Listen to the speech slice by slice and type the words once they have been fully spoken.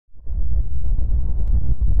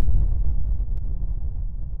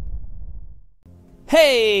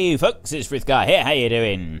Hey folks, it's Frithgar here, how you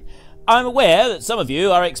doing? I'm aware that some of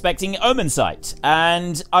you are expecting Omen Sight,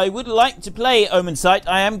 and I would like to play Omen Sight.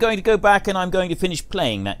 I am going to go back and I'm going to finish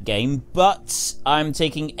playing that game, but I'm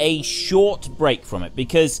taking a short break from it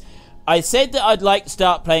because I said that I'd like to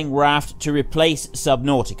start playing Raft to replace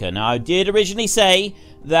Subnautica. Now, I did originally say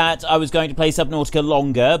that I was going to play Subnautica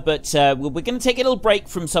longer, but we're going to take a little break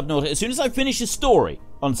from Subnautica as soon as I finish the story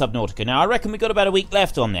on Subnautica. Now, I reckon we've got about a week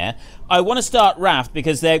left on there. I want to start Raft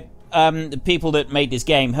because they're the people that made this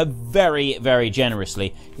game have very, very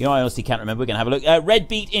generously, you know, I honestly can't remember, we're going to have a look, Red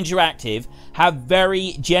Beat Interactive have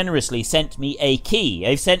very generously sent me a key.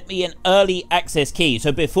 They've sent me an early access key,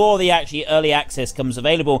 so before the actually early access comes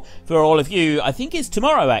available for all of you, I think it's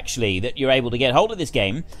tomorrow actually, that you're able to get hold of this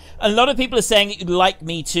game. A lot of people are saying that you'd like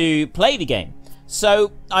me to play the game.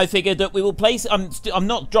 So I figured that we will play, I'm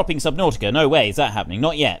not dropping Subnautica, no way is that happening,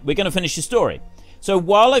 not yet. We're going to finish the story. So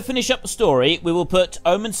while I finish up the story, we will put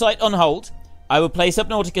Omen Sight on hold. I will play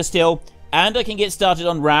Subnautica still, and I can get started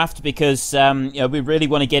on Raft because you know, we really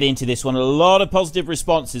want to get into this one. A lot of positive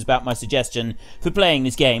responses about my suggestion for playing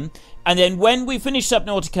this game. And then when we finish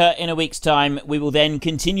Subnautica in a week's time, we will then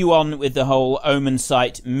continue on with the whole Omen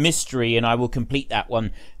Sight mystery, and I will complete that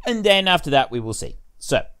one. And then after that, we will see.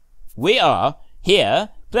 So, we are here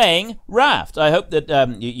playing Raft. I hope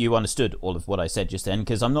that you understood all of what I said just then,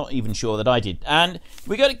 because I'm not even sure that I did. And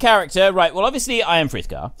we got a character, right, well obviously I am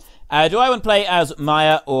Frithgar. Do I want to play as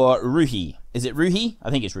Maya or Ruhi? Is it Ruhi? I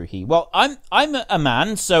think it's Ruhi. Well, I'm a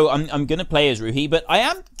man, so I'm going to play as Ruhi, but I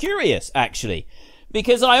am curious, actually,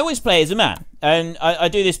 because I always play as a man, and I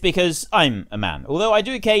do this because I'm a man. Although I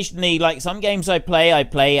do occasionally, like some games I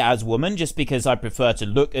play as woman, just because I prefer to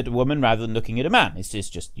look at a woman rather than looking at a man. It's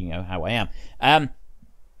just you know, how I am.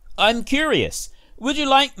 I'm curious, would you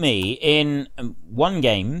like me in one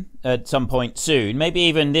game at some point soon, maybe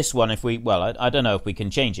even this one if we, well, I don't know if we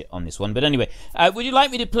can change it on this one, but anyway, would you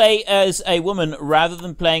like me to play as a woman rather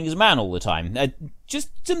than playing as a man all the time? Just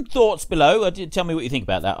some thoughts below, tell me what you think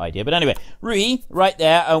about that idea. But anyway, Ruhi, right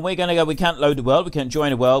there, and we're going to go, we can't load the world, we can't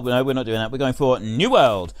join a world, no, we're not doing that, we're going for New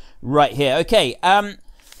World, right here. Okay,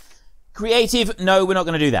 creative, no, we're not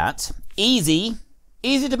going to do that.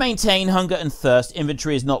 Easy to maintain hunger and thirst.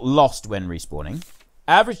 Inventory is not lost when respawning.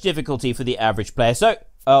 Average difficulty for the average player. So,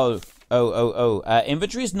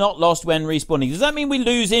 inventory is not lost when respawning. Does that mean we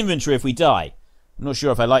lose inventory if we die? I'm not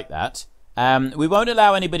sure if I like that. We won't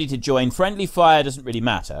allow anybody to join. Friendly fire doesn't really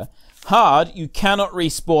matter. Hard, you cannot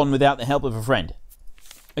respawn without the help of a friend.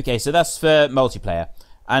 Okay, so that's for multiplayer.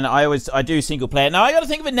 And I do single player. Now, I got to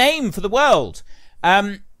think of a name for the world.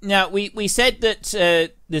 Now, we said that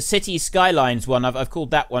the city skylines one, I've called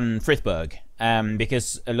that one Frithburg,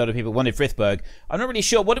 because a lot of people wanted Frithburg. I'm not really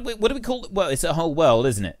sure. What do we call it? Well, it's a whole world,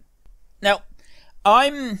 isn't it? Now,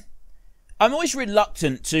 I'm always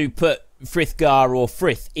reluctant to put Frithgar or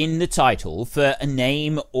Frith in the title for a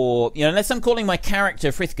name, or, you know, unless I'm calling my character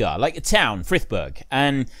Frithgar, like a town, Frithburg,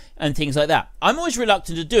 and things like that. I'm always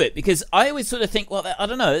reluctant to do it because I always sort of think, well, I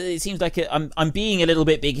don't know, it seems like I'm being a little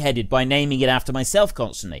bit big-headed by naming it after myself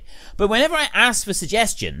constantly. But whenever I ask for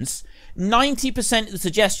suggestions, 90% of the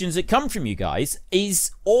suggestions that come from you guys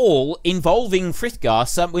is all involving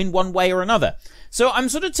Frithgar in one way or another. So I'm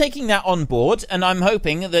sort of taking that on board, and I'm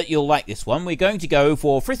hoping that you'll like this one. We're going to go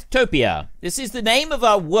for Frithtopia. This is the name of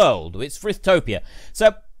our world. It's Frithtopia.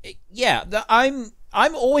 So, yeah, I'm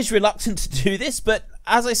always reluctant to do this, but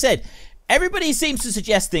as I said, everybody seems to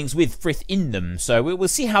suggest things with Frith in them. So we'll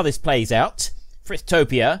see how this plays out.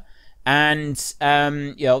 Frithtopia. And,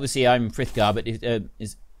 yeah, obviously I'm Frithgar, but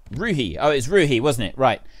it's Ruhi. Oh, it's Ruhi, wasn't it?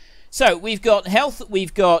 Right. So we've got health,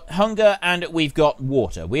 we've got hunger, and we've got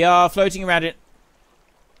water. We are floating around it.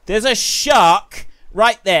 There's a shark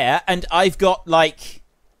right there, and I've got, like,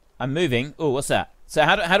 I'm moving. Oh, what's that? So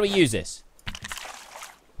how do we use this?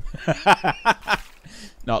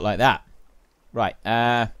 Not like that. Right.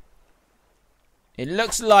 It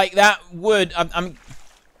looks like that would. I'm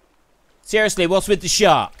seriously. What's with the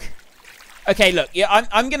shark? Okay, look. Yeah,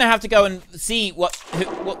 I'm gonna have to go and see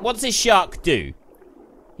what's this shark do.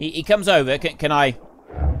 He comes over. Can I?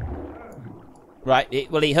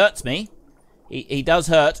 Right. Well, he hurts me. He does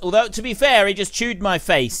hurt. Although, to be fair, he just chewed my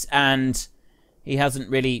face, and he hasn't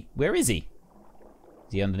really... Where is he?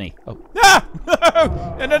 Is he underneath? Oh. Ah!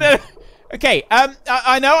 No. Okay,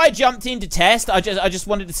 I know I jumped in to test. I just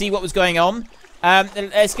wanted to see what was going on.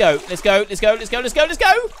 Let's go.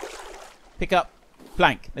 Pick up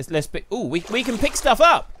plank. Let's pick... Ooh, we can pick stuff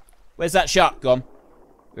up. Where's that shark gone?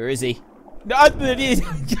 Where is he? No,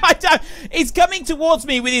 he's coming towards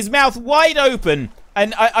me with his mouth wide open.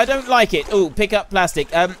 And I don't like it. Oh, pick up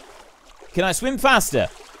plastic. Can I swim faster?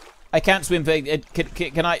 I can't swim.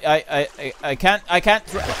 Can I can't.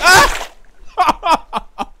 Ah!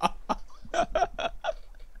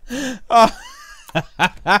 Oh.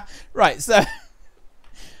 Right, so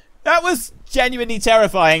that was genuinely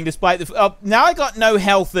terrifying. Despite the now I got no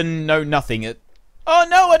health and no nothing. Oh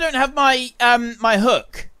no, I don't have my my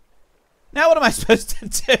hook. Now what am I supposed to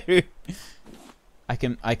do? I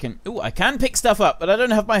can pick stuff up, but I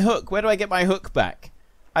don't have my hook. Where do I get my hook back?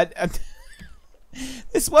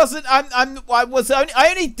 This wasn't. I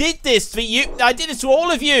only did this for you. I did this to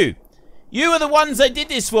all of you. You are the ones I did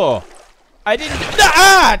this for. I didn't.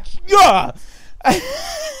 Ah! Yeah.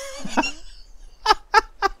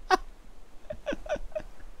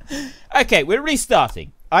 Okay, we're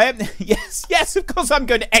restarting. I am. Yes. Of course, I'm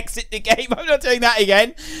going to exit the game. I'm not doing that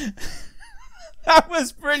again. That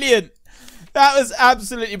was brilliant. That was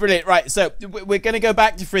absolutely brilliant. Right, so we're going to go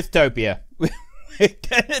back to Frithtopia. We're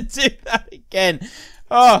going to do that again.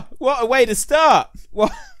 Oh, what a way to start.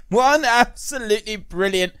 One absolutely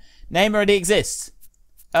brilliant. Name already exists.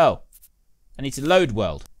 Oh, I need to load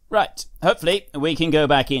world. Right, hopefully we can go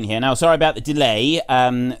back in here. Now, sorry about the delay.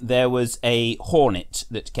 There was a hornet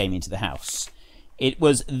that came into the house. It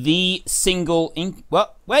was the single...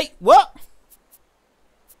 What? Wait, what?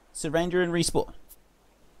 Surrender and respawn.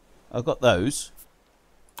 I've got those.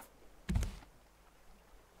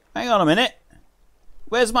 Hang on a minute.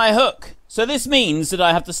 Where's my hook? So this means that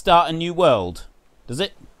I have to start a new world. Does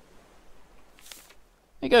it?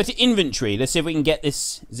 Let me go to inventory. Let's see if we can get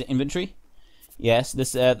this. Is it inventory? Yes,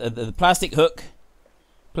 this the plastic hook.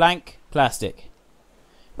 Plank, plastic.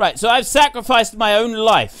 Right, so I've sacrificed my own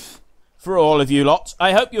life for all of you lot.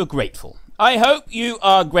 I hope you're grateful. I hope you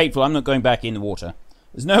are grateful. I'm not going back in the water.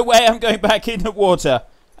 There's no way I'm going back in the water.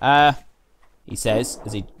 He says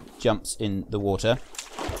as he jumps in the water.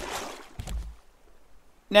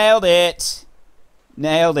 Nailed it.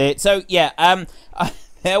 Nailed it. So, yeah,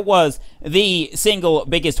 there was the single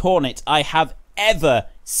biggest hornet I have ever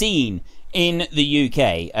seen in the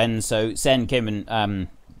UK. And so Sen came and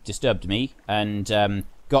disturbed me and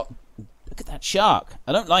got... Look at that shark.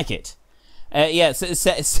 I don't like it. Yeah, so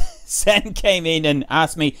Sen came in and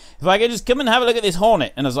asked me if I could just come and have a look at this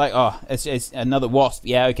hornet. And I was like, oh, it's another wasp.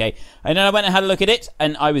 Yeah, okay. And then I went and had a look at it,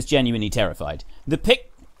 and I was genuinely terrified. The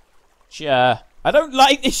picture... I don't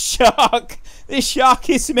like this shark. This shark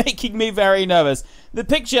is making me very nervous. The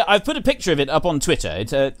picture... I've put a picture of it up on Twitter.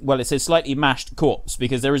 It's a slightly mashed corpse,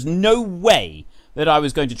 because there is no way that I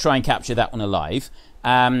was going to try and capture that one alive.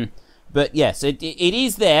 But yes, it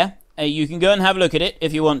is there. You can go and have a look at it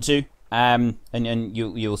if you want to. And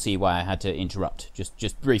you'll see why I had to interrupt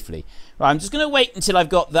just briefly. Right, I'm just going to wait until I've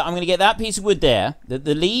got that. I'm going to get that piece of wood there.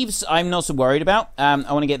 The leaves I'm not so worried about. I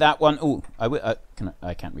want to get that one. Oh,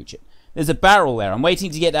 I can't reach it. There's a barrel there. I'm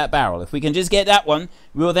waiting to get that barrel. If we can just get that one,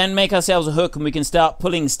 we will then make ourselves a hook and we can start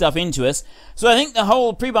pulling stuff into us. So I think the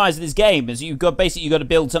whole premise of this game is you've got to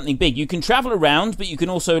build something big. You can travel around, but you can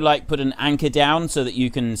also like put an anchor down so that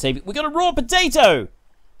you can save it. We got a raw potato.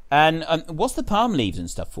 And what's the palm leaves and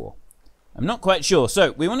stuff for? I'm not quite sure.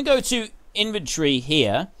 So we want to go to inventory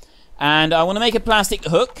here, and I want to make a plastic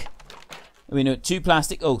hook. We know 2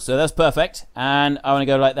 plastic. Oh, so that's perfect. And I want to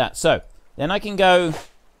go like that. So then I can go.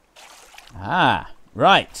 Ah,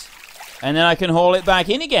 right. And then I can haul it back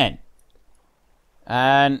in again.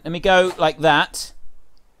 And let me go like that.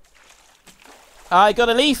 I got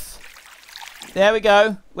a leaf. There we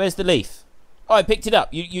go. Where's the leaf? Oh, I picked it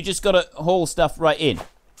up. You just got to haul stuff right in.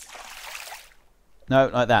 No,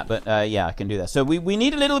 like that, but yeah, I can do that. So we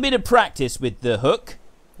need a little bit of practice with the hook.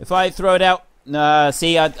 If I throw it out...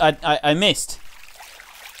 see, I missed.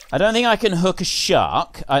 I don't think I can hook a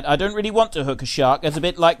shark. I don't really want to hook a shark. It's a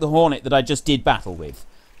bit like the hornet that I just did battle with.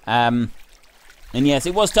 And yes,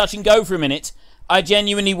 it was touch and go for a minute. I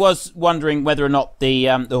genuinely was wondering whether or not the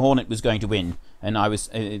hornet was going to win. And I was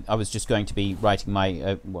just going to be writing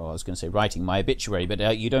my... well, I was going to say writing my obituary,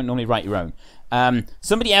 but you don't normally write your own.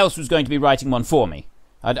 Somebody else was going to be writing one for me.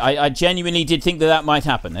 I genuinely did think that might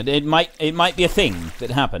happen. It might be a thing that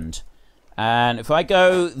happened. And if I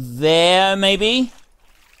go there, maybe...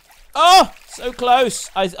 Oh! So close!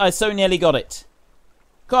 I so nearly got it.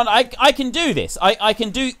 Come on, I can do this. I can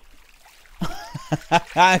do...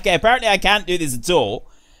 Okay, apparently I can't do this at all.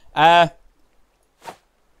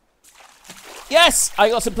 Yes! I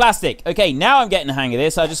got some plastic. Okay, now I'm getting the hang of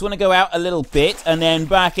this. I just want to go out a little bit and then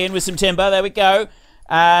back in with some timber. There we go.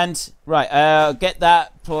 And, right, I'll get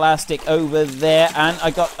that plastic over there. And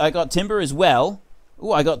I got timber as well.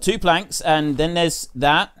 Oh, I got 2 planks. And then there's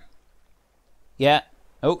that. Yeah.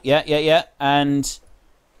 Oh, yeah. And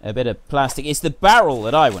a bit of plastic. It's the barrel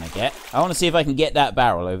that I want to get. I want to see if I can get that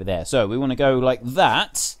barrel over there. So we want to go like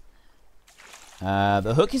that.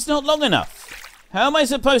 The hook is not long enough. How am I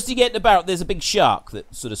supposed to get the barrel? There's a big shark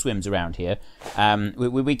that sort of swims around here.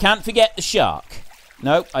 We can't forget the shark.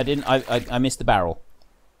 No, I didn't. I missed the barrel.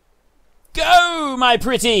 Go, my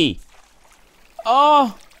pretty!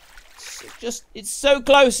 Oh, it's so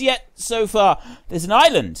close yet so far. There's an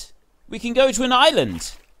island. We can go to an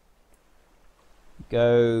island.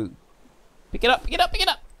 Go. Pick it up, pick it up, pick it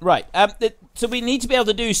up. Right, so we need to be able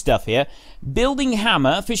to do stuff here. Building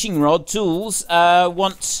hammer, fishing rod, tools,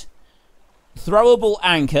 want throwable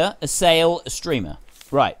anchor, a sail, a streamer.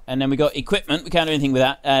 Right, and then we got equipment, we can't do anything with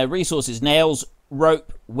that. Resources, nails,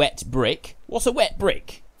 rope, wet brick. What's a wet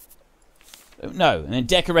brick? Don't know. And then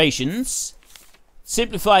decorations.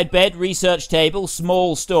 Simplified bed, research table,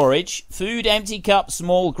 small storage, food, empty cup,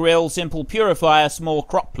 small grill, simple purifier, small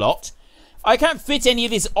crop plot. I can't fit any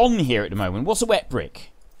of this on here at the moment. What's a wet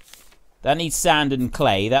brick? That needs sand and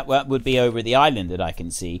clay. That would be over at the island that I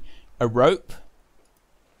can see. A rope.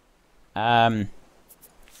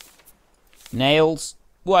 Nails.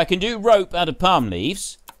 Well, I can do rope out of palm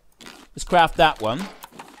leaves. Let's craft that one.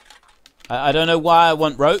 I don't know why I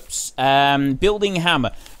want ropes. Building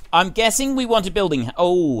hammer. I'm guessing we want a building...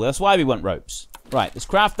 Oh, that's why we want ropes. Right, let's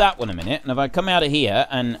craft that one a minute. And if I come out of here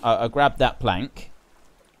and I'll grab that plank.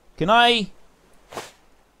 Can I...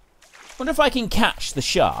 wonder if I can catch the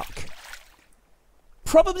shark.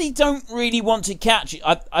 Probably don't really want to catch it.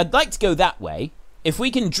 I'd like to go that way. If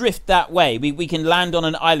we can drift that way, we can land on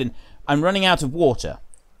an island. I'm running out of water.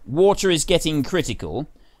 Water is getting critical.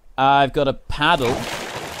 I've got a paddle.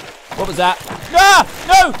 What was that? Ah!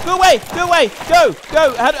 No! Go away! Go away! Go!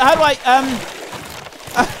 Go! How do I...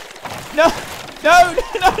 No! No!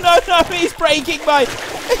 No! No! No! He's breaking my...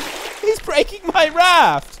 He's breaking my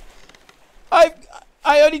raft! I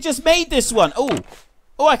only just made this one. Oh!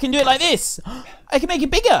 Oh, I can do it like this! I can make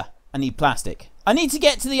it bigger! I need plastic. I need to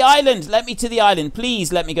get to the island! Let me to the island.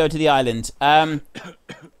 Please let me go to the island.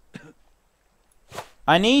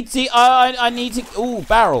 I need to... I need to... Ooh,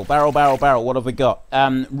 barrel. Barrel, barrel, barrel. What have we got?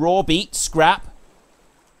 Raw beet, scrap.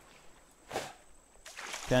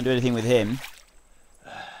 Can't do anything with him.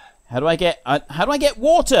 How do I get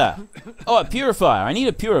water? Oh, a purifier. I need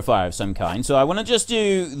a purifier of some kind. So I want to just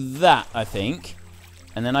do that, I think.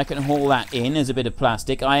 And then I can haul that in as a bit of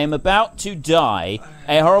plastic. I am about to die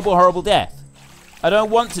a horrible, horrible death. I don't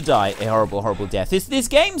want to die a horrible, horrible death. This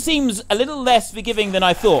game seems a little less forgiving than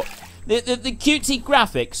I thought. The cutesy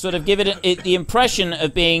graphics sort of give it the impression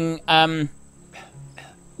of being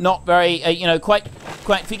not very, you know, quite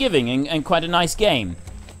forgiving and quite a nice game.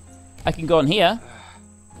 I can go on here.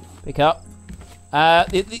 Pick up.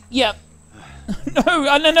 Yeah. No,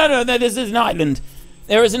 there's an island.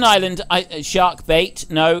 There is an island. Shark bait.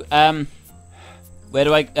 No. Where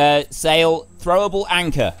do I sail? Throwable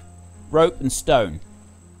anchor. Rope and stone.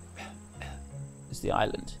 It's the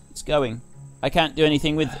island. It's going. I can't do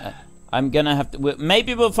anything with... I'm gonna have to...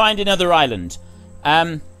 Maybe we'll find another island.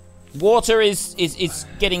 Water is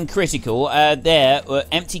getting critical. There.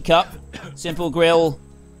 Empty cup. Simple grill.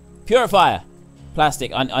 Purifier.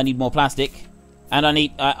 Plastic. I need more plastic. And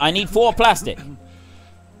I need 4 plastic.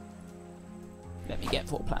 Let me get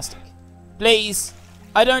 4 plastic. Please.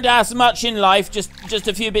 I don't ask much in life. Just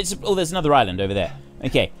a few bits of... Oh, there's another island over there.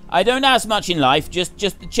 Okay. I don't ask much in life. Just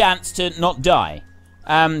the chance to not die.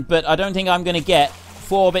 But I don't think I'm going to get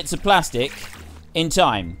 4 bits of plastic in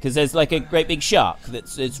time. Because there's like a great big shark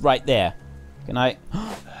it's right there. Can I...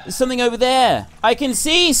 There's something over there. I can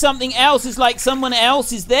see something else. It's like someone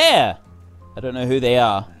else is there. I don't know who they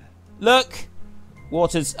are. Look.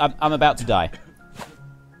 Water's... I'm about to die.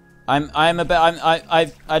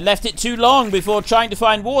 I left it too long before trying to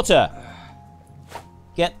find water.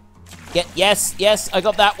 Yes, I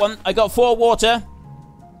got that one. I got 4 water.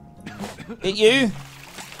 Hit you.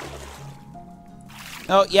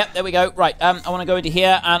 Oh, yep, there we go. Right, I want to go into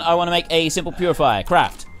here and I want to make a simple purifier.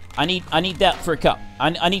 Craft. I need that for a cup.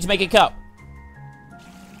 I need to make a cup.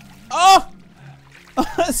 Oh!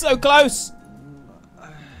 So close.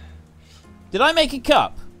 Did I make a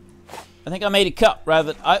cup? I think I made a cup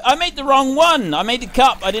rather than... I made the wrong one. I made the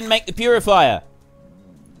cup. I didn't make the purifier.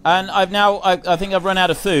 And I've now... I think I've run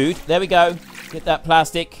out of food. There we go. Get that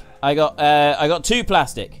plastic. I got 2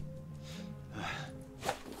 plastic.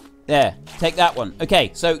 There. Take that one.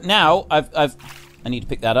 Okay, so now I need to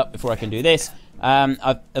pick that up before I can do this.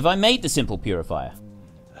 Have I made the simple purifier?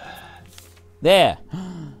 There.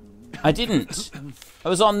 I didn't. I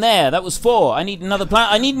was on there. That was 4. I need another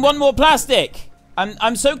I need 1 more plastic.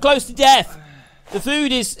 I'm so close to death. The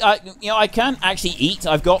food is, you know, I can't actually eat.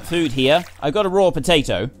 I've got food here. I've got a raw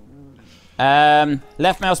potato.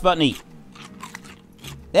 Left mouse button eat.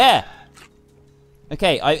 There.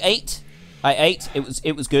 Okay, I ate. I ate.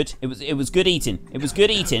 It was good. It was good eating. It was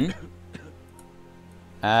good eating.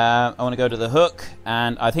 I want to go to the hook,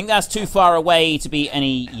 and I think that's too far away to be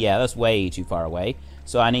any... Yeah, that's way too far away.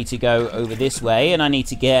 So I need to go over this way, and I need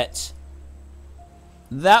to get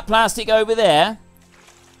that plastic over there.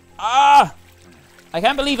 Ah! I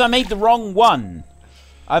can't believe I made the wrong one.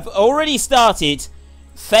 I've already started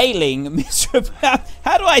failing miserably.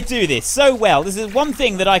 How do I do this so well? This is one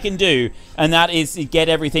thing that I can do, and that is get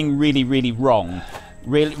everything really, really wrong.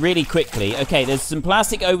 Really quickly. Okay, there's some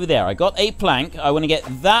plastic over there. I got a plank. I want to get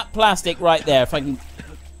that plastic right there. If I can...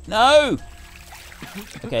 No!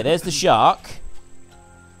 Okay, there's the shark.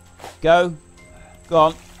 Go. Go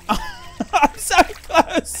on. I'm so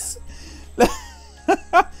close.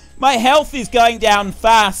 My health is going down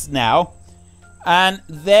fast now. And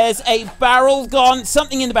there's a barrel gone.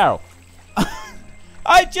 Something in the barrel.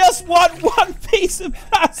 I just want one piece of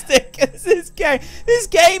plastic. This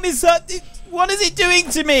game is... What is it doing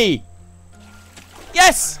to me?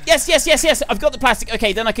 Yes! Yes, yes, yes, yes. I've got the plastic.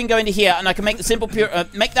 Okay, then I can go into here and I can make the simple pure...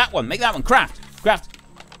 make that one. Make that one. Craft. Craft.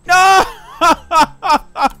 No!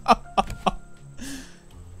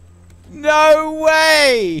 No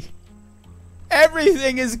way!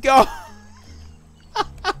 Everything is gone.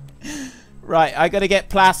 Right, I gotta get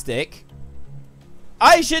plastic.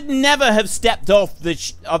 I should never have stepped off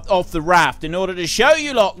the raft in order to show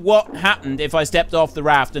you lot what happened if I stepped off the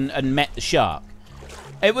raft and met the shark.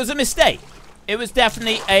 It was a mistake. It was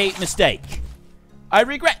definitely a mistake. I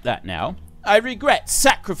regret that now. I regret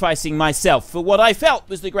sacrificing myself for what I felt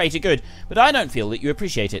was the greater good, but I don't feel that you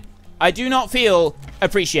appreciate it. I do not feel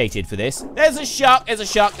appreciated for this. There's a shark, there's a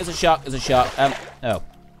shark, there's a shark, there's a shark. Oh.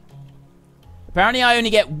 Apparently I only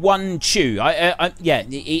get one chew. Yeah,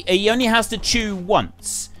 he only has to chew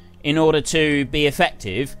once in order to be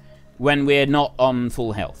effective when we're not on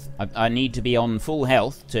full health. I need to be on full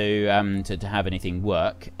health to have anything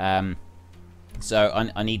work. So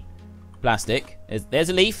I need plastic. There's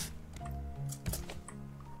a leaf.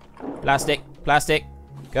 Plastic, plastic.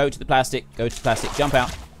 Go to the plastic, go to the plastic. Jump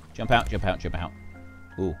out, jump out, jump out, jump out.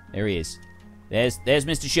 Ooh, there he is. There's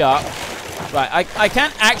Mr. Shark. Right, I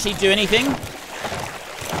can't actually do anything.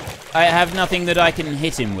 I have nothing that I can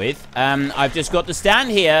hit him with. I've just got to stand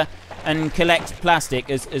here and collect plastic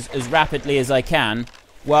as rapidly as I can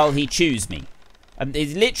while he chews me.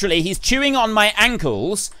 He's chewing on my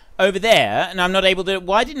ankles over there, and I'm not able to...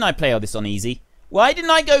 Why didn't I play all this on easy? Why didn't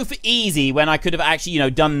I go for easy when I could have actually, you know,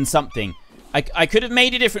 done something? I could have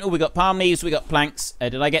made it different. Oh, we got palm leaves, we got planks.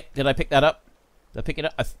 Did I pick that up? Did I pick it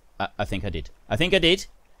up? I think I did. I think I did.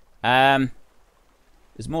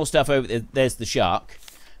 There's more stuff over there. There's the shark.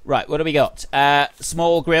 Right, what do we got?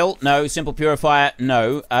 Small grill. No. Simple purifier.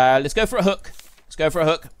 No. Let's go for a hook. Let's go for a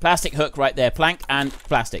hook. Plastic hook right there. Plank and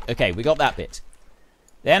plastic. Okay, we got that bit.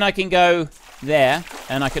 Then I can go there,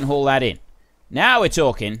 and I can haul that in. Now we're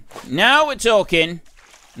talking. Now we're talking.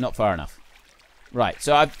 Not far enough. Right,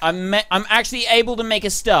 so I'm actually able to make a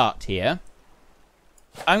start here.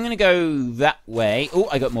 I'm going to go that way. Oh,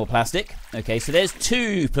 I got more plastic. Okay, so there's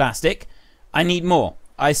 2 plastic. I need more.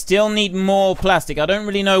 I still need more plastic. I don't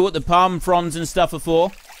really know what the palm fronds and stuff are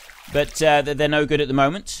for, but they're no good at the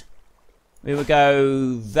moment. We will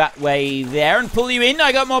go that way there and pull you in.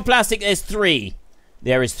 I got more plastic. There's 3.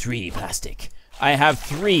 There is 3 plastic. I have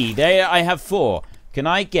 3. There I have 4. Can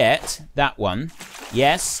I get that one?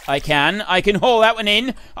 Yes, I can. I can haul that one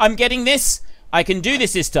in. I'm getting this. I can do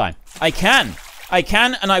this time. I can. I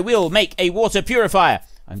can, and I will make a water purifier.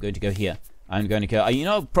 I'm going to go here. I'm going to go... You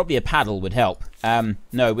know, probably a paddle would help.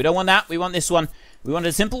 No, we don't want that. We want this one. We want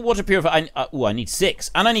a simple water purifier. I need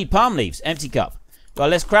 6. And I need palm leaves. Empty cup. Well,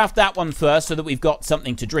 let's craft that one first so that we've got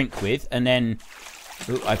something to drink with. And then...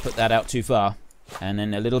 Ooh, I put that out too far. And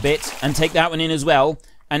then a little bit. And take that one in as well.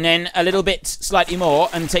 And then a little bit, slightly more,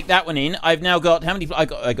 and take that one in. I've now got... How many...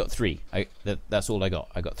 I got 3. That's all I got.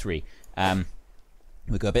 I got 3.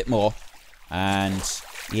 We'll go a bit more. And...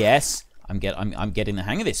 Yes. I'm getting the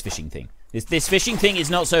hang of this fishing thing. This fishing thing is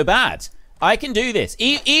not so bad. I can do this.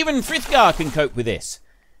 Even Frithgar can cope with this.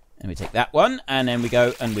 And we take that one, and then we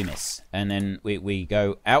go and we miss. And then we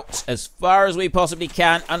go out as far as we possibly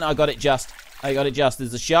can. And I got it just. I got it just.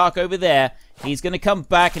 There's a shark over there. He's going to come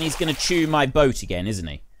back and he's going to chew my boat again, isn't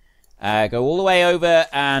he? Go all the way over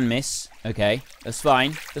and miss. Okay, that's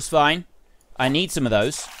fine. That's fine. I need some of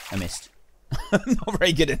those. I missed. I'm not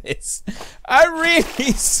very good at this. I'm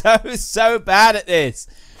really so bad at this.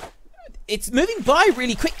 It's moving by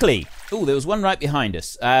really quickly. Oh, there was one right behind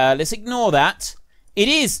us. Let's ignore that. It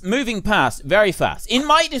is moving past very fast. In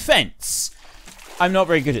my defense, I'm not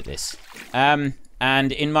very good at this. And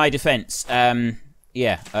in my defense,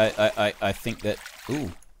 yeah, I think that...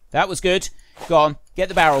 Ooh, That was good. Go on. Get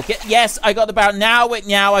the barrel. Yes, I got the barrel. Now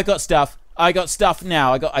I got stuff. I got stuff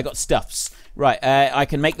now. I got stuffs. Right, I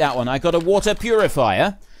can make that one. I got a water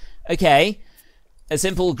purifier. Okay. A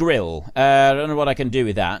simple grill. I don't know what I can do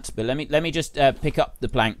with that, but let me just pick up the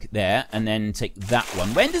plank there and then take that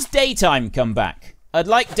one. When does daytime come back? I'd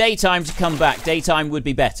like daytime to come back. Daytime would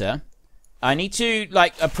be better. I need to,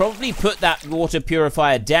 like, probably put that water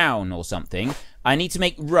purifier down or something. I need to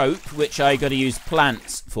make rope, which I got to use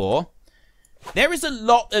plants for. There is a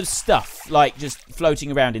lot of stuff, like, just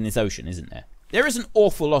floating around in this ocean, isn't there? There is an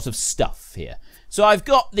awful lot of stuff here. So I've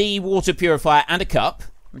got the water purifier and a cup.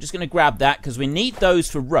 I'm just going to grab that because we need those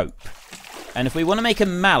for rope. And if we want to make a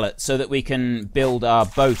mallet so that we can build our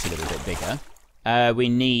boat a little bit bigger, we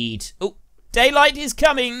need... Oh, daylight is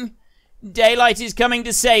coming! Daylight is coming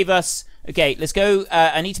to save us. Okay, let's go.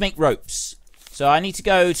 I need to make ropes. So I need to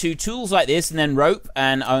go to tools like this and then rope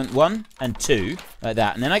and 1 and 2 like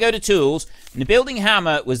that. And then I go to tools and the building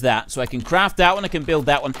hammer was that. So I can craft that one. I can build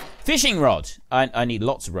that one. Fishing rod. I need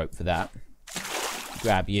lots of rope for that.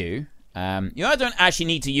 Grab you. You know, I don't actually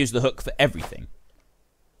need to use the hook for everything.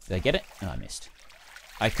 Did I get it? Oh, I missed.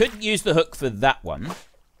 I could use the hook for that one.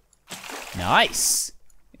 Nice.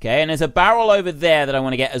 Okay, and there's a barrel over there that I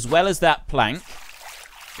want to get as well as that plank.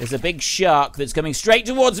 There's a big shark that's coming straight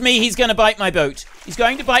towards me. He's going to bite my boat. He's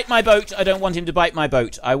going to bite my boat. I don't want him to bite my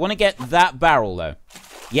boat. I want to get that barrel, though.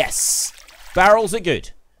 Yes. Barrels are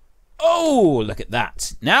good. Oh, look at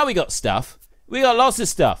that. Now we got stuff. We got lots of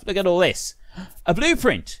stuff. Look at all this. A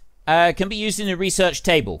blueprint. Can be used in a research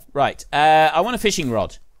table. Right. I want a fishing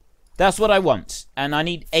rod. That's what I want. And I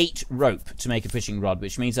need 8 rope to make a fishing rod,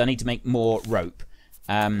 which means I need to make more rope.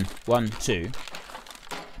 1, 2.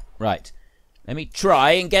 Right. Let me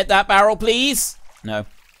try and get that barrel, please. No.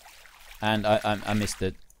 And I missed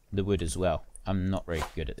the wood as well. I'm not very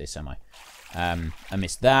good at this, am I? I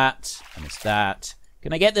missed that. I missed that.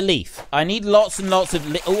 Can I get the leaf? I need lots and lots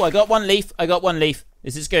of... Oh, I got 1 leaf. I got 1 leaf.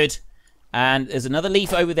 This is good. And there's another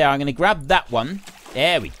leaf over there. I'm going to grab that one.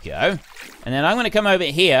 There we go. And then I'm going to come over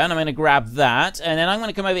here and I'm going to grab that. And then I'm going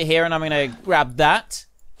to come over here and I'm going to grab that.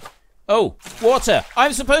 Oh, water.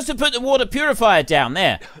 I'm supposed to put the water purifier down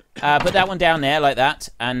there. Put that one down there like that.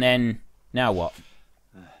 And then, now what?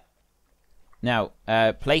 Now,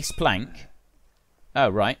 place plank. Oh,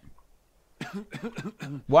 right.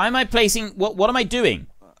 Why am I placing... What am I doing?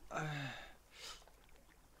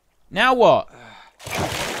 Now what?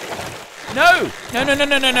 No! No, no, no,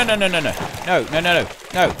 no, no, no, no, no, no, no. No, no, no, no,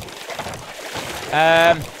 no.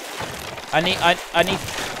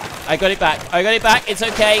 I got it back. I got it back. It's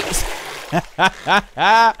okay.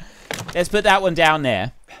 Let's put that one down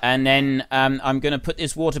there. And then I'm going to put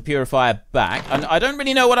this water purifier back. And I don't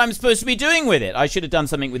really know what I'm supposed to be doing with it. I should have done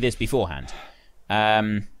something with this beforehand.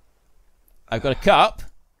 I've got a cup.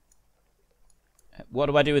 What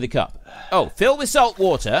do I do with the cup? Oh, fill with salt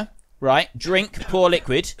water. Right. Drink, pour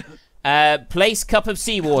liquid. Place cup of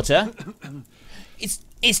seawater.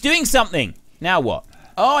 It's doing something. Now what?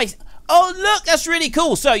 Oh, oh, look, that's really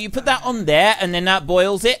cool. So you put that on there, and then that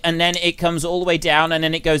boils it, and then it comes all the way down, and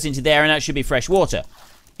then it goes into there, and that should be fresh water,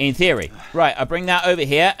 in theory. Right, I bring that over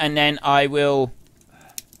here, and then I will...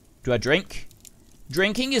 Do I drink?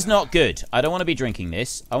 Drinking is not good. I don't want to be drinking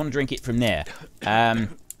this. I want to drink it from there.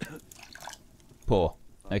 Pour.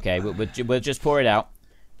 Okay, we'll just pour it out.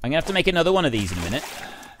 I'm going to have to make another one of these in a minute.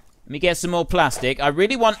 Let me get some more plastic. I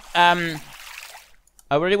really want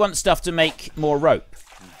stuff to make more rope.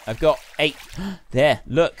 I've got 8. There,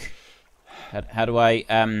 look. How do I,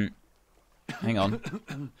 hang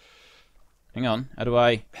on. Hang on, how do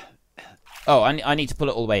I... Oh, I need to pull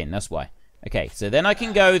it all the way in, that's why. Okay, so then I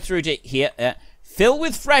can go through to here. Fill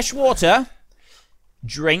with fresh water.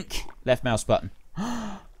 Drink. Left mouse button.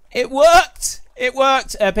 It worked! It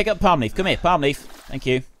worked! Pick up palm leaf. Come here, palm leaf. Thank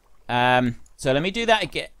you. So let me do that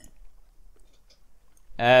again.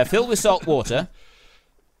 Fill with salt water.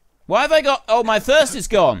 Why have I got... Oh, my thirst is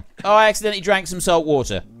gone. Oh, I accidentally drank some salt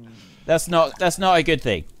water. That's not a good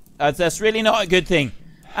thing. That's really not a good thing.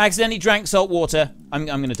 I accidentally drank salt water. I'm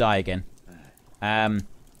going to die again.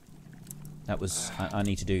 That was... I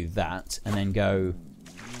need to do that. And then go...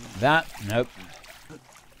 That. Nope.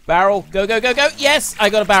 Barrel. Go, go, go, go. Yes! I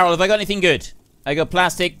got a barrel. Have I got anything good? I got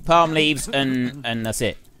plastic, palm leaves, and that's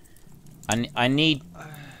it. I need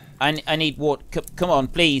water. Come on,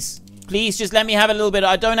 please. Please, just let me have a little bit.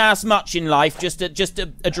 I don't ask much in life, just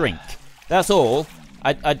a drink. That's all.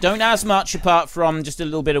 I don't ask much apart from just a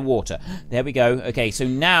little bit of water. There we go. Okay, so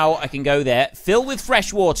now I can go there. Fill with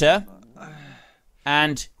fresh water.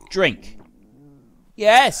 And drink.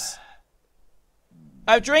 Yes.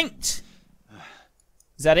 I've drinked.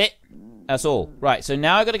 Is that it? That's all. Right, so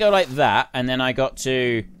now I've got to go like that, and then I got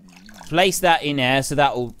to place that in there, so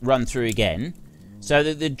that will run through again. So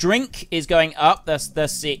the drink is going up.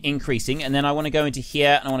 That's it increasing. And then I want to go into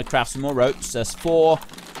here, and I want to craft some more ropes. That's 4,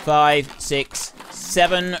 5, 6,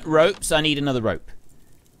 7 ropes. I need another rope.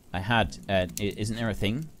 I had... isn't there a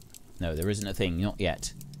thing? No, there isn't a thing. Not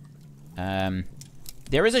yet.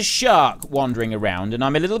 There is a shark wandering around, and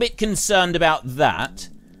I'm a little bit concerned about that.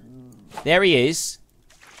 There he is.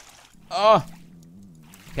 Oh.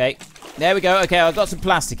 Okay. There we go. Okay, I've got some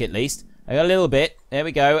plastic at least. I got a little bit. There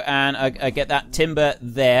we go. And I get that timber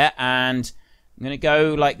there. And I'm going to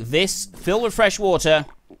go like this. Fill with fresh water.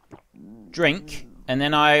 Drink. And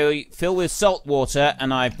then I fill with salt water.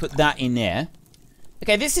 And I put that in there.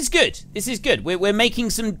 Okay, this is good. This is good. We're making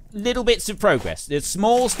some little bits of progress. There's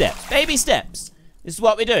small steps. Baby steps. This is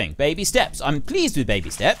what we're doing. Baby steps. I'm pleased with baby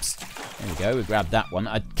steps. There we go. We grabbed that one.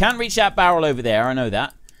 I can't reach that barrel over there. I know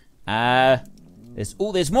that.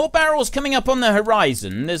 There's more barrels coming up on the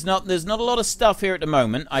horizon. There's not a lot of stuff here at the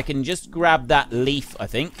moment. I can just grab that leaf, I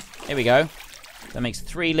think. Here we go. That makes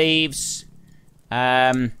 3 leaves.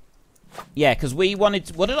 Yeah, because we wanted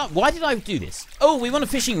to, why did I do this? Oh, we want a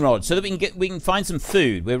fishing rod so that we can find some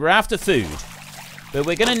food. We're after food. But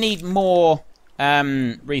we're going to need more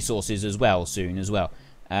resources as well soon as well.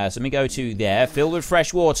 So let me go to there. Fill with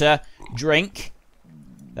fresh water. Drink.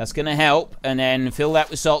 That's going to help. And then fill that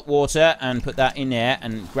with salt water and put that in there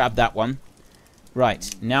and grab that one. Right.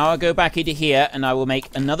 Now I'll go back into here and I will make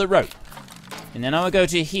another rope. And then I will go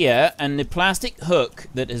to here and the plastic hook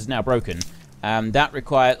that is now broken. That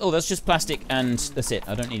requires... Oh, that's just plastic and that's it.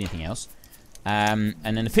 I don't need anything else. And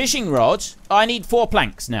then the fishing rod. Oh, I need 4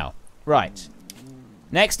 planks now. Right.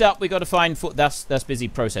 Next up, we got to find... That's busy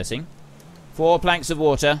processing. 4 planks of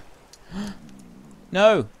water.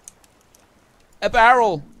 No. A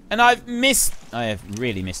barrel. And I've missed... I have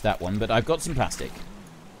really missed that one, but I've got some plastic.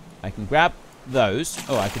 I can grab those.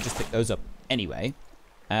 Oh, I could just pick those up anyway.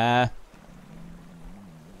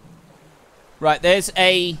 Right, there's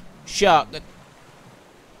a shark.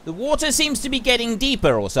 The water seems to be getting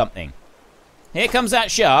deeper or something. Here comes that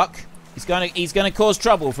shark. He's gonna cause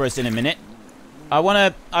trouble for us in a minute. I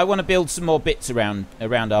wanna build some more bits around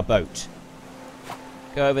our boat.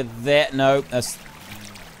 Go over there. No, that's...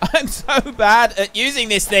 I'm so bad at using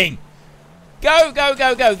this thing. Go, go,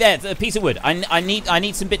 go, go. There's a piece of wood. I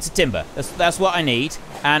need some bits of timber. That's what I need.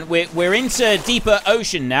 And we're into deeper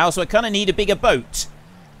ocean now, so I kind of need a bigger boat.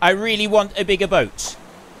 I really want a bigger boat.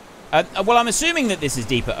 Well, I'm assuming that this is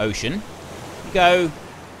deeper ocean. Go.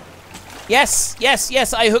 Yes, yes,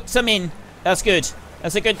 yes. I hooked some in. That's good.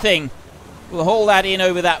 That's a good thing. We'll haul that in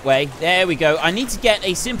over that way. There we go. I need to get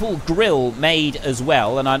a simple grill made as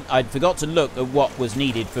well. And I forgot to look at what was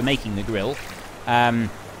needed for making the grill.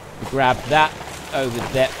 Grab that over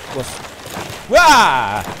there.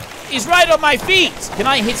 Wah! He's right on my feet. Can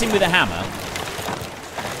I hit him with a hammer?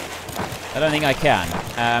 I don't think I can.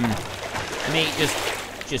 Let me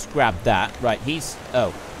just grab that. Right, he's...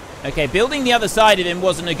 Oh. Okay, building the other side of him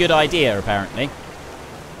wasn't a good idea, apparently.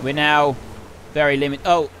 We're now... very limited.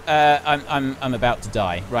 Oh, I'm about to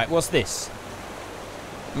die. Right, what's this?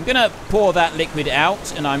 I'm going to pour that liquid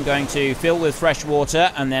out, and I'm going to fill with fresh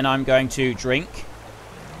water, and then I'm going to drink.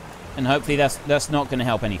 And hopefully that's not going to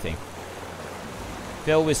help anything.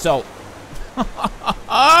 Fill with salt. No!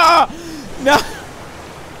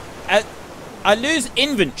 I lose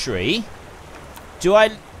inventory. Do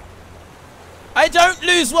I... I don't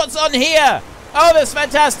lose what's on here! Oh, that's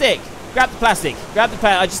fantastic! Grab the plastic. Grab the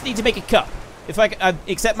plastic. I just need to make a cup. If I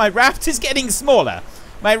except my raft is getting smaller.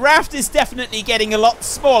 My raft is definitely getting a lot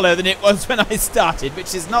smaller than it was when I started,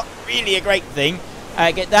 which is not really a great thing.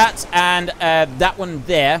 Get that and that one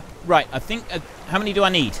there. Right, I think... how many do I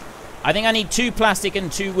need? I think I need 2 plastic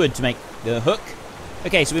and 2 wood to make the hook.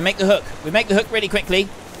 Okay, so we make the hook. We make the hook really quickly.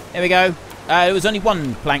 There we go. There was only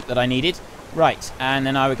 1 plank that I needed. Right, and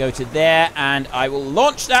then I would go to there, and I will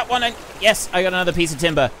launch that one, and yes, I got another piece of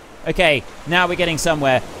timber. Okay, now we're getting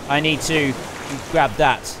somewhere. I need to grab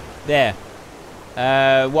that. There.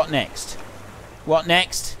 What next? What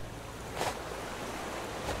next?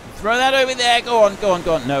 Throw that over there. Go on, go on,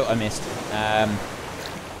 go on. No, I missed.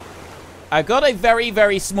 I've got a very,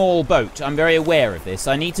 very small boat. I'm very aware of this.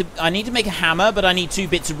 I need to make a hammer, but I need 2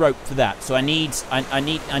 bits of rope for that. So I need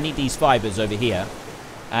these fibers over here.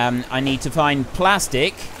 I need to find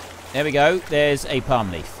plastic. There we go. There's a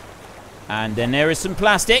palm leaf. And then there is some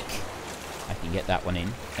plastic. I can get that one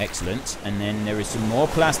in. Excellent. And then there is some more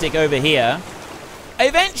plastic over here.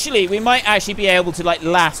 Eventually, we might actually be able to, like,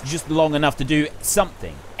 last just long enough to do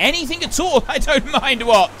something. Anything at all. I don't mind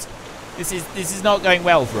what. This is not going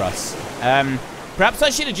well for us. Perhaps I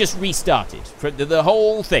should have just restarted for the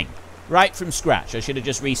whole thing. Right from scratch. I should have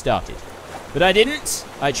just restarted. But I didn't.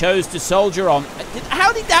 I chose to soldier on.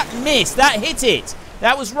 How did that miss? That hit it.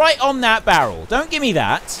 That was right on that barrel. Don't give me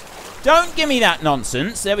that. Don't give me that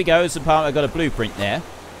nonsense. There we go. Some part. I got a blueprint there.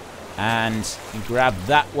 And you grab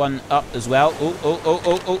that one up as well.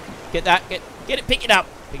 Oh. Get that. Get it. Pick it up.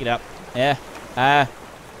 Pick it up. Yeah.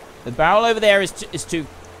 The barrel over there is too...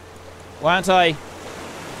 Why aren't I...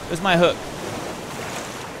 Where's my hook?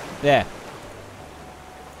 There.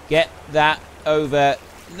 Get that over...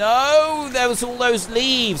 No! There was all those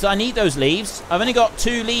leaves. I need those leaves. I've only got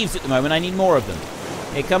 2 leaves at the moment. I need more of them.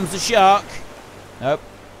 Here comes the shark. Nope.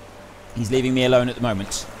 He's leaving me alone at the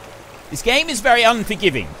moment. This game is very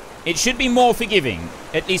unforgiving. It should be more forgiving.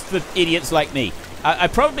 At least for idiots like me. I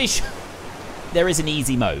probably should... There is an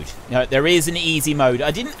easy mode. No, there is an easy mode.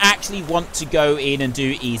 I didn't actually want to go in and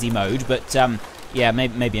do easy mode, but yeah,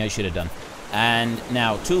 maybe I should have done. And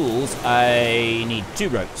now tools. I need 2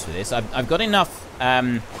 ropes for this. I've got enough.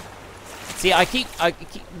 See, I keep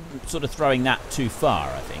sort of throwing that too far.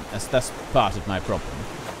 I think that's part of my problem.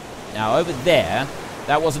 Now over there,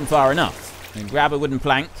 that wasn't far enough. And grab a wooden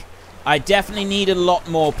plank. I definitely need a lot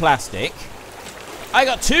more plastic. I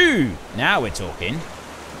got 2. Now we're talking.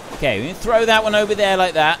 Okay, we can throw that one over there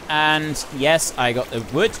like that, and yes, I got the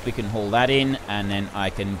wood. We can haul that in, and then I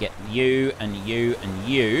can get you and you and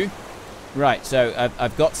you. Right, so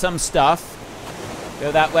I've got some stuff.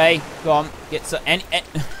 Go that way. Go on, get some.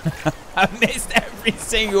 I missed every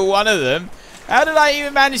single one of them. How did I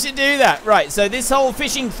even manage to do that? Right, so this whole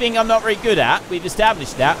fishing thing I'm not very good at. We've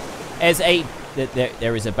established that.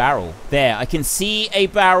 There is a barrel there. I can see a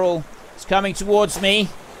barrel. It's coming towards me.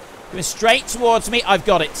 Coming straight towards me. I've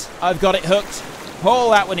got it. I've got it hooked.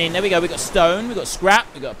 Haul that one in. There we go. We've got stone. We've got scrap.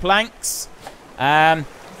 We've got planks. I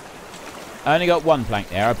only got 1 plank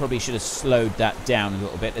there. I probably should have slowed that down a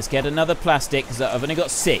little bit. Let's get another plastic, because I've only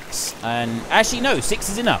got 6. And actually, no, 6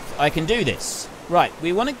 is enough. I can do this. Right,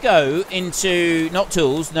 we want to go into... Not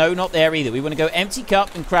tools. No, not there either. We want to go empty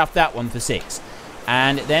cup and craft that one for 6.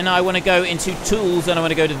 And then I want to go into tools, and I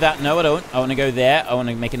want to go to that. No, I don't. I want to go there. I want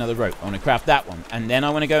to make another rope. I want to craft that one. And then I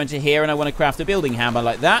want to go into here, and I want to craft a building hammer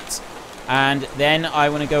like that. And then I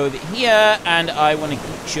want to go over here, and I want to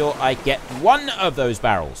make sure I get 1 of those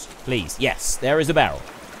barrels. Please. Yes, there is a barrel.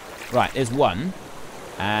 Right, there's 1.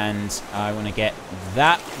 And I want to get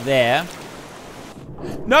that there.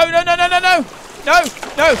 No, no, no, no, no, no! No,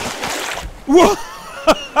 no! Whoa!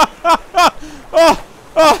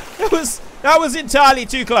 That was entirely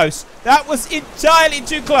too close. That was entirely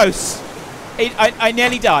too close. I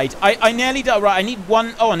nearly died. I nearly died. Right, I need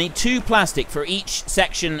 1... Oh, I need 2 plastic for each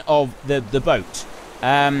section of the boat.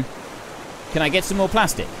 Can I get some more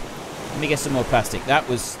plastic? Let me get some more plastic. That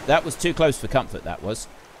was too close for comfort, that was.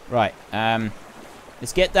 Right,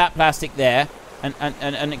 let's get that plastic there.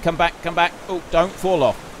 And come back. Oh, don't fall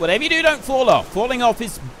off. Whatever you do, don't fall off. Falling off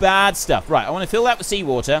is bad stuff. Right, I want to fill that with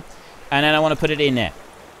seawater. And then I want to put it in there.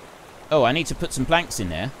 Oh, I need to put some planks in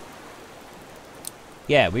there.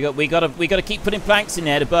 Yeah, we got to keep putting planks in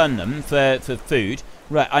there to burn them for food.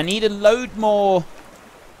 Right, I need a load more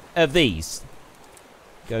of these.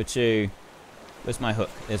 Go to... Where's my hook?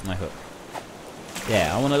 There's my hook.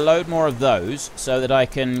 Yeah, I want to load more of those so that I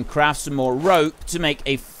can craft some more rope to make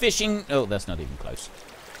a fishing... Oh, that's not even close.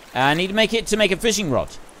 I need to make it to make a fishing rod.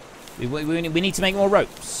 We need to make more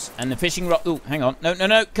ropes. And the fishing rod... Oh, hang on.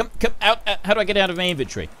 No. Come out. How do I get out of my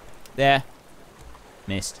inventory? There.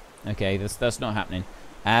 Missed. Okay, that's not happening.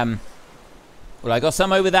 Well, I got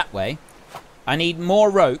some over that way. I need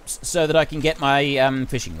more ropes so that I can get my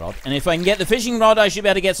fishing rod. And if I can get the fishing rod, I should be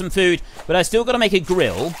able to get some food. But I still got to make a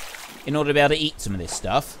grill in order to be able to eat some of this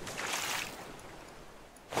stuff.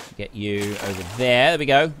 Get you over there. There we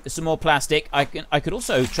go. There's some more plastic. I could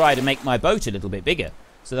also try to make my boat a little bit bigger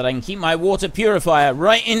so that I can keep my water purifier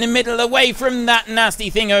right in the middle, away from that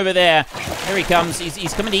nasty thing over there. Here he comes.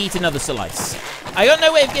 He's coming to eat another slice. I got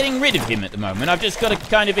no way of getting rid of him at the moment. I've just got to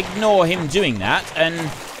kind of ignore him doing that and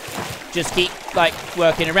just keep, like,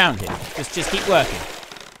 working around him. Just keep working.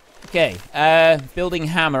 Okay, building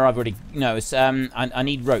hammer, I've already... No, it's, I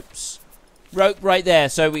need ropes. Rope right there.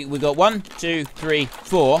 So we got 1, 2, 3,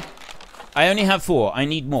 4. I only have 4. I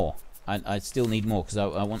need more. I still need more because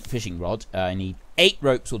I want the fishing rod. I need 8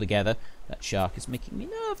 ropes altogether. That shark is making me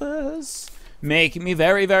nervous. Making me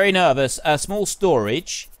very, very nervous. Small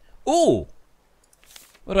storage. Ooh!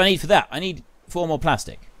 What do I need for that? I need 4 more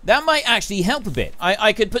plastic. That might actually help a bit.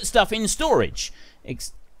 I could put stuff in storage.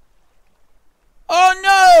 Oh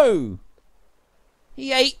no!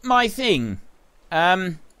 He ate my thing.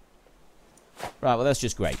 Right, well that's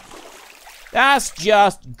just great. That's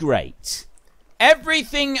just great.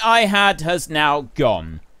 Everything I had has now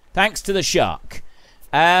gone. Thanks to the shark.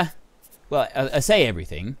 Well, I say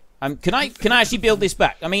everything. Can I actually build this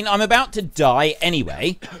back? I mean, I'm about to die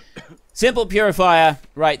anyway. Simple purifier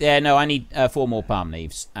right there. No, I need 4 more palm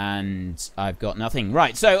leaves. And I've got nothing.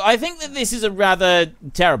 Right, so I think that this is a rather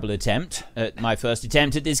terrible attempt. My first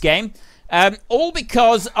attempt at this game. All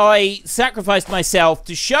because I sacrificed myself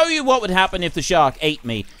to show you what would happen if the shark ate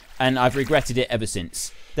me. And I've regretted it ever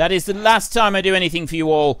since. That is the last time I do anything for you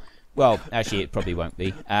all. Well, actually, it probably won't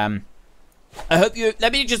be. I hope you...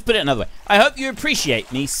 Let me just put it another way. I hope you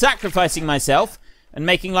appreciate me sacrificing myself and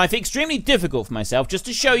making life extremely difficult for myself just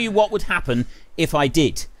to show you what would happen if I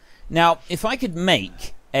did. Now, if I could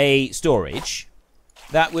make a storage,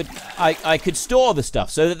 that would... I could store the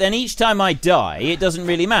stuff so that then each time I die, it doesn't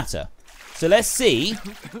really matter. So let's see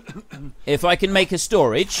if I can make a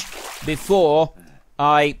storage before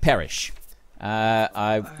I perish.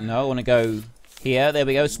 I want to go here. There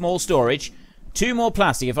we go. Small storage. 2 more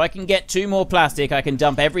plastic. If I can get 2 more plastic, I can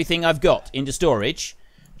dump everything I've got into storage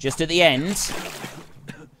just at the end.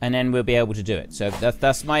 And then we'll be able to do it. So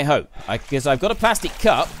that's my hope. Because I've got a plastic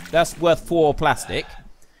cup. That's worth 4 plastic.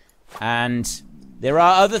 And there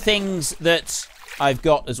are other things that I've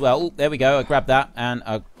got as well. Ooh, there we go. I grabbed that. And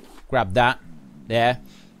I grabbed that. There.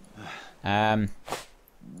 I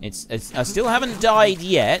still haven't died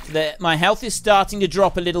yet. My health is starting to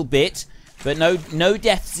drop a little bit. But no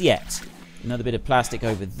deaths yet. Another bit of plastic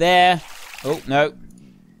over there. Oh, no.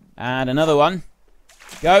 And another one.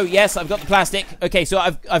 Go. Yes, I've got the plastic. Okay, so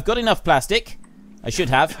I've got enough plastic. I should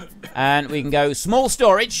have. And we can go small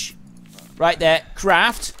storage. Right there.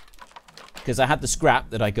 Craft. Because I had the scrap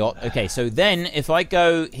that I got. Okay, so then if I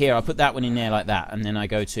go here, I'll put that one in there like that. And then I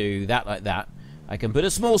go to that like that. I can put a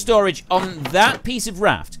small storage on that piece of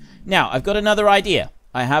raft. Now, I've got another idea.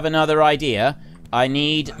 I have another idea. I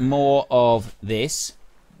need more of this.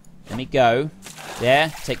 Let me go.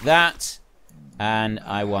 There. Take that. And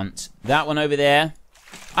I want that one over there.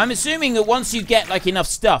 I'm assuming that once you get, like, enough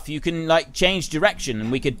stuff, you can, like, change direction.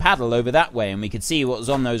 And we could paddle over that way. And we could see what was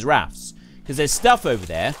on those rafts. Because there's stuff over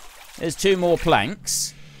there. There's 2 more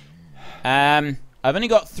planks. I've only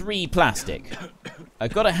got 3 plastic.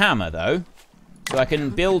 I've got a hammer, though. So I can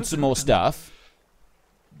build some more stuff.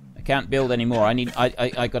 I can't build any more.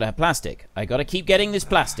 I gotta have plastic. I gotta keep getting this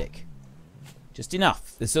plastic. Just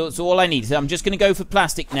enough. That's all I need. So I'm just gonna go for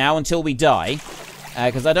plastic now until we die.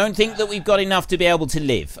 Because I don't think that we've got enough to be able to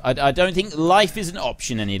live. I don't think life is an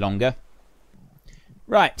option any longer.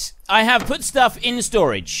 Right. I have put stuff in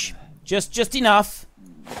storage. Just enough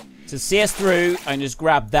to see us through. I can just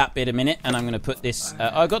grab that bit a minute. And I'm gonna put this...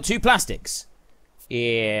 I've got 2 plastics.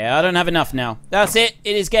 Yeah, I don't have enough now. That's it.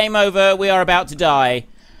 It is game over. We are about to die.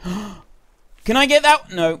 Can I get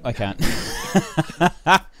that? No, I can't.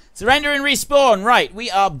 Surrender and respawn. Right, we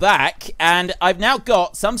are back. And I've now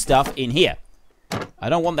got some stuff in here. I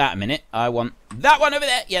don't want that a minute. I want that one over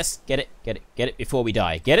there. Yes, get it, get it, get it before we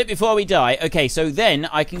die. Get it before we die. Okay, so then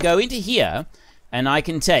I can go into here. And I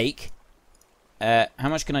can take... how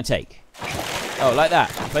much can I take? Oh, like that.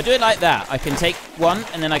 If I do it like that, I can take 1,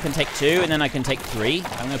 and then I can take 2, and then I can take 3.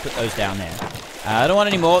 I'm going to put those down there. I don't want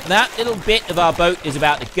any more. That little bit of our boat is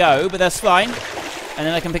about to go, but that's fine. And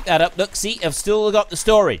then I can pick that up. Look, see, I've still got the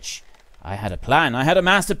storage. I had a plan. I had a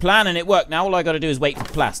master plan, and it worked. Now all I got to do is wait for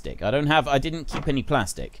plastic. I didn't keep any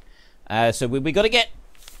plastic. So we got to get...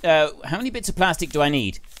 how many bits of plastic do I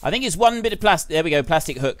need? I think it's 1 bit of plastic. There we go,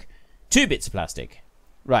 plastic hook. 2 bits of plastic.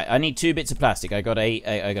 Right, I need 2 bits of plastic. I got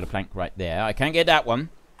a plank right there. I can't get that one.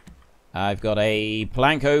 I've got a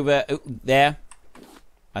plank over there.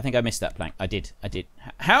 I think I missed that plank. I did.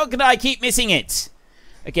 How could I keep missing it?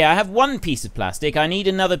 Okay, I have 1 piece of plastic. I need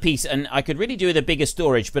another piece, and I could really do with a bigger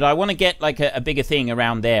storage, but I want to get like a bigger thing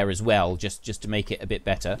around there as well, just to make it a bit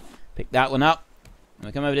better. Pick that one up. And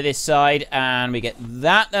we come over to this side, and we get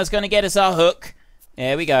that. That's going to get us our hook.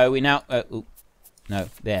 There we go. We now... no,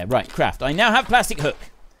 there. Right, craft. I now have plastic hook.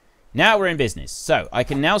 Now we're in business. So, I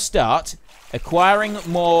can now start acquiring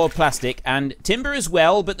more plastic and timber as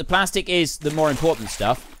well, but the plastic is the more important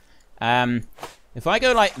stuff. If I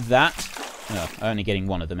go like that... Oh, I'm only getting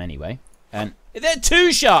 1 of them anyway. And there are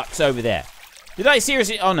 2 sharks over there. Did I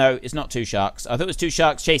seriously... Oh, no, it's not 2 sharks. I thought it was 2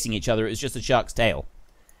 sharks chasing each other. It was just a shark's tail.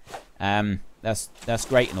 That's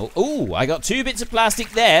great and all. Ooh, I got 2 bits of plastic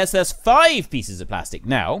there, so that's 5 pieces of plastic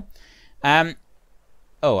now.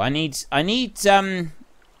 Oh, I need...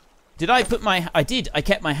 Did I put my... I did. I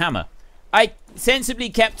kept my hammer. I sensibly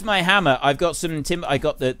kept my hammer. I've got some timber. I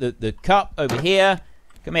got the cup over here.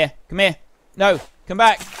 Come here. Come here. No. Come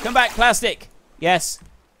back. Come back, plastic. Yes.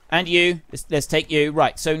 And you. Let's take you.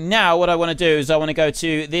 Right, so now what I want to do is I want to go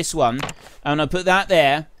to this one. I'm going to put that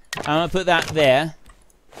there. I'm going to put that there.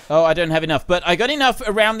 Oh, I don't have enough. But I got enough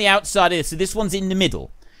around the outside of this. So this one's in the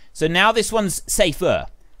middle. So now this one's safer.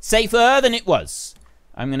 Safer than it was.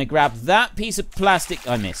 I'm going to grab that piece of plastic.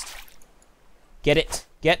 I missed. Get it.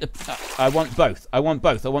 Get the... I want both. I want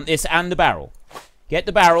both. I want this and the barrel. Get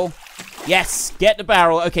the barrel. Yes, get the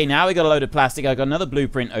barrel. Okay, now we got a load of plastic. I got another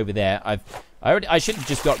blueprint over there. I should have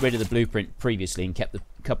just got rid of the blueprint previously and kept the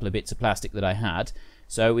couple of bits of plastic that I had.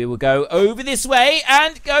 So we will go over this way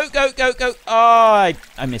and go, go, go, go. Oh,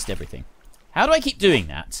 I missed everything. How do I keep doing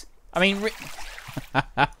that? I mean,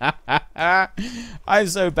 I'm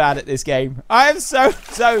so bad at this game. I am so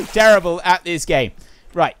terrible at this game.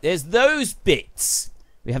 Right, there's those bits.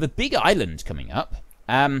 We have a big island coming up.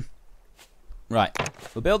 Right,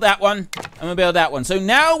 we'll build that one, and we'll build that one. So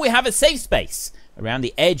now we have a safe space around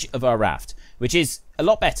the edge of our raft, which is a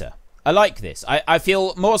lot better. I like this. I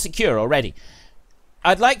feel more secure already.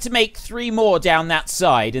 I'd like to make 3 more down that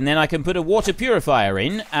side, and then I can put a water purifier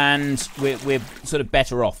in, and we're sort of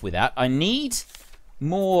better off with that. I need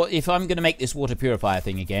more, if I'm going to make this water purifier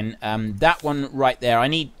thing again, that one right there, I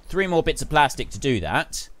need 3 more bits of plastic to do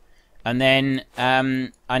that. And then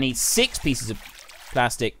I need 6 pieces of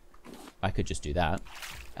plastic. I could just do that.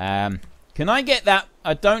 Can I get that?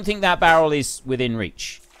 I don't think that barrel is within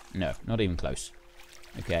reach. No, not even close.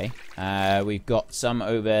 Okay. We've got some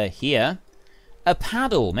over here. A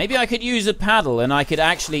paddle. Maybe I could use a paddle and I could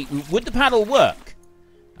actually... Would the paddle work?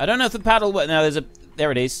 I don't know if the paddle works. No, there's a...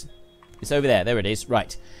 There it is. It's over there. There it is.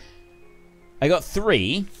 Right. I got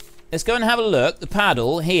 3. Let's go and have a look. The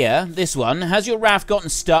paddle here, this one. Has your raft gotten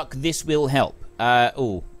stuck? This will help.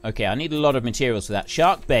 Oh, okay. I need a lot of materials for that.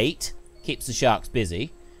 Shark bait keeps the sharks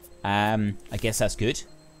busy. I guess that's good.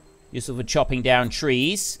 Useful for chopping down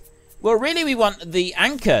trees. Well, really, we want the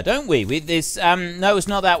anchor, don't we? With this, no, it's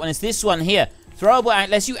not that one. It's this one here. Throwable,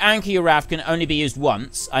 unless you anchor your raft, can only be used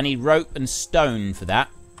once. I need rope and stone for that.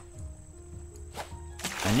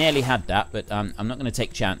 I nearly had that, but I'm not going to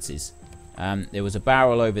take chances. There was a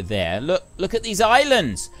barrel over there. Look at these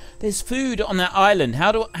islands. There's food on that island.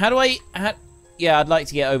 How do I? Yeah, I'd like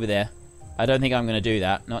to get over there. I don't think I'm going to do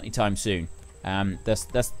that. Not anytime soon.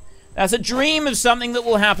 That's a dream of something that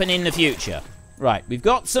will happen in the future. Right, we've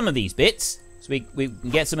got some of these bits, so we can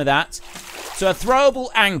get some of that. So a throwable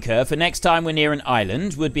anchor for next time we're near an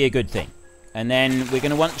island would be a good thing. And then we're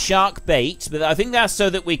going to want shark bait, but I think that's so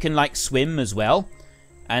that we can like swim as well.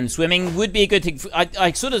 And swimming would be a good thing.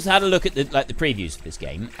 I sort of had a look at the previews of this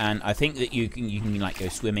game, and I think that you can like go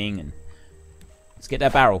swimming and let's get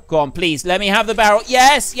that barrel. Go on, please, let me have the barrel.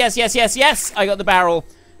 Yes, yes, yes, yes, yes. I got the barrel.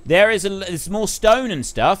 There's more stone and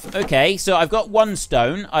stuff. Okay, so I've got 1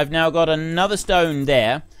 stone. I've now got another stone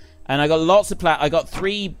there, and I got lots of I got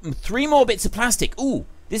three more bits of plastic. Ooh,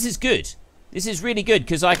 this is good. This is really good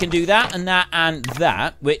because I can do that and that and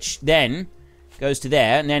that, which then goes to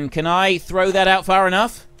there. And then can I throw that out far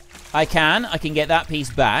enough? I can. I can get that piece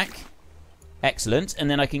back. Excellent. And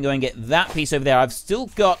then I can go and get that piece over there. I've still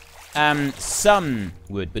got some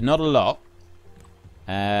wood, but not a lot.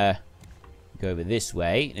 Go over this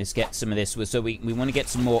way. Let's get some of this. So we want to get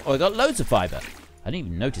some more. Oh, I got loads of fiber. I didn't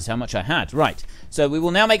even notice how much I had. Right. So we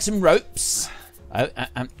will now make some ropes.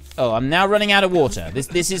 I'm now running out of water.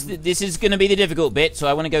 This is going to be the difficult bit. So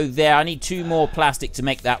I want to go there. I need 2 more plastic to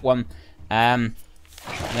make that one.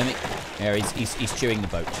 There, he's chewing the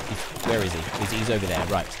boat. Where is he? He's over there.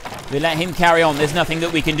 Right. We let him carry on. There's nothing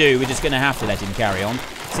that we can do. We're just going to have to let him carry on.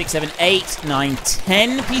 6, 7, 8, 9,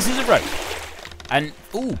 10 pieces of rope. And,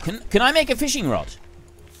 ooh, can I make a fishing rod?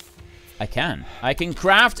 I can. I can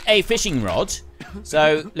craft a fishing rod.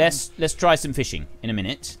 So, let's try some fishing in a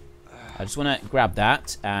minute. I just want to grab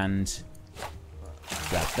that and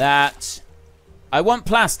grab that. I want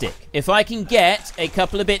plastic. If I can get a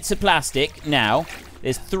couple of bits of plastic now,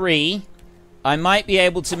 there's 3. I might be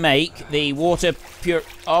able to make the water pure...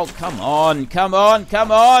 Oh, come on, come on,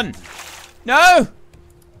 come on! No!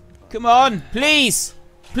 Come on, please!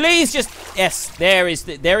 Please just... Yes, there is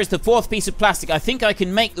the 4th piece of plastic. I think I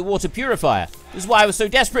can make the water purifier. This is why I was so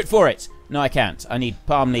desperate for it. No, I can't. I need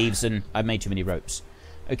palm leaves and I've made too many ropes.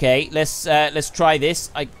 Okay, let's try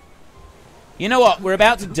this. You know what? We're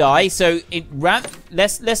about to die, so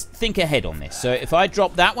let's think ahead on this. So if I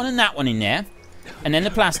drop that one and that one in there, and then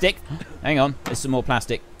the plastic... Hang on, there's some more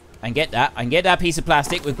plastic. I can get that piece of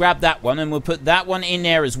plastic. We'll grab that one and we'll put that one in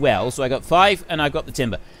there as well. So I got 5 and I've got the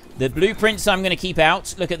timber. The blueprints I'm going to keep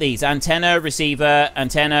out. Look at these. Antenna, receiver.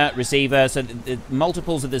 So the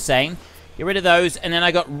multiples are the same. Get rid of those. And then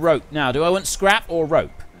I got rope. Now, do I want scrap or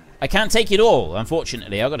rope? I can't take it all,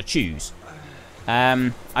 unfortunately. I've got to choose.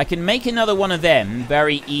 I can make another one of them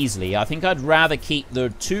very easily. I think I'd rather keep the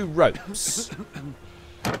 2 ropes.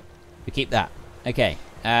 We keep that. Okay.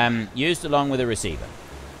 Used along with a receiver.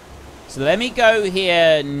 So let me go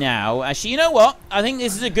here now. Actually, you know what? I think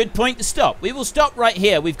this is a good point to stop. We will stop right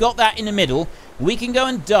here. We've got that in the middle. We can go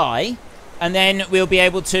and die, and then we'll be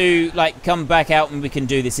able to, like, come back out and we can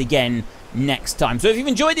do this again next time. So if you've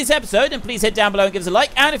enjoyed this episode, then please head down below and give us a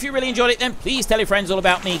like. And if you really enjoyed it, then please tell your friends all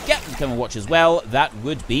about me. Get them to come and watch as well. That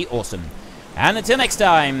would be awesome. And until next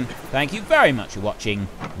time, thank you very much for watching.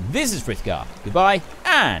 This is Frithgar. Goodbye,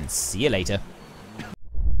 and see you later.